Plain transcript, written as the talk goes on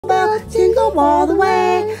jingle all the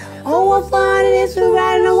way. Oh, what fun it is to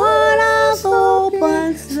ride in a one-horse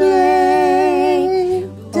open sleigh.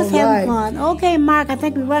 Just having fun. Okay, Mark, I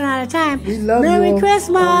think we're running out of time. We love you. Merry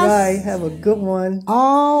Christmas. All right, have a good one.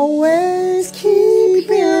 Always keep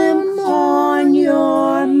him on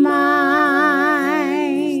your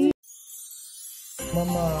mind. My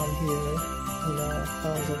mom here,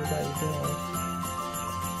 how's everybody doing?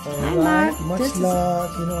 Hi, Mark. Much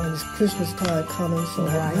love, and it's Christmas time coming, so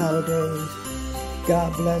happy holidays.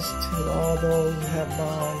 God bless to all those who have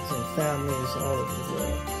moms and families all over the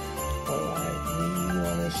world. All right, we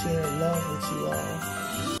want to share love with you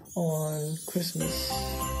all on Christmas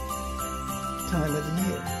time of the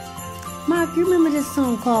year. Mark, you remember this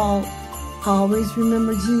song called Always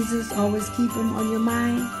Remember Jesus, Always Keep Him on Your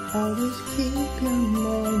Mind? Always keep him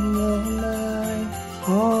on your mind.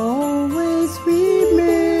 Always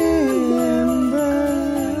remember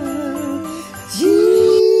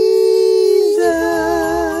Jesus,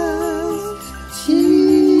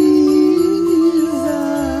 Jesus.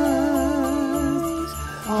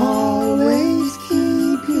 Always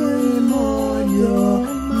keep him on your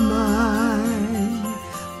mind.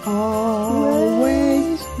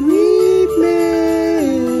 Always remember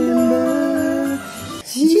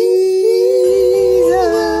Jesus,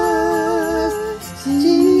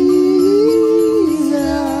 Jesus.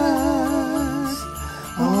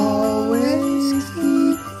 Always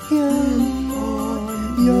keep him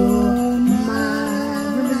on your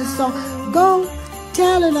mind. Remember this song? Go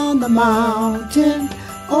tell it on the mountain,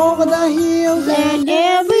 over the hills and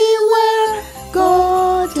everywhere.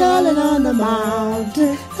 Go tell it on the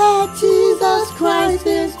mountain that Jesus Christ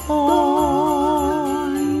is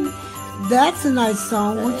born. That's a nice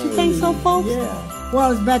song. Don't you think so, folks? Yeah.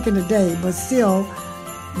 Well, it's back in the day, but still,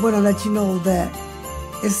 want to let you know that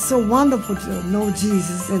it's so wonderful to know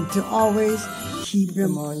Jesus and to always keep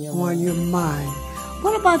him on your mind.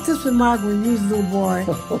 What about this one, Mark, when you was a little boy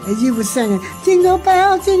and you were singing, jingle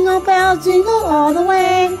bells, jingle all the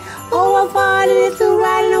way. Oh, what fun it is to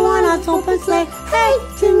ride in a one-horse open sleigh. Hey,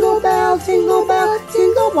 jingle bells, jingle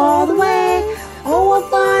all the way. Oh, what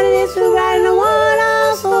fun it is to ride in a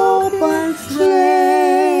one-horse open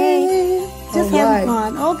sleigh. Just having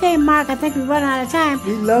fun. Okay, Mark, I think we're running out of time.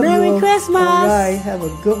 We love you. Merry Christmas. All right, have a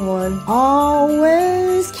good one.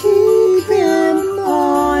 Always keep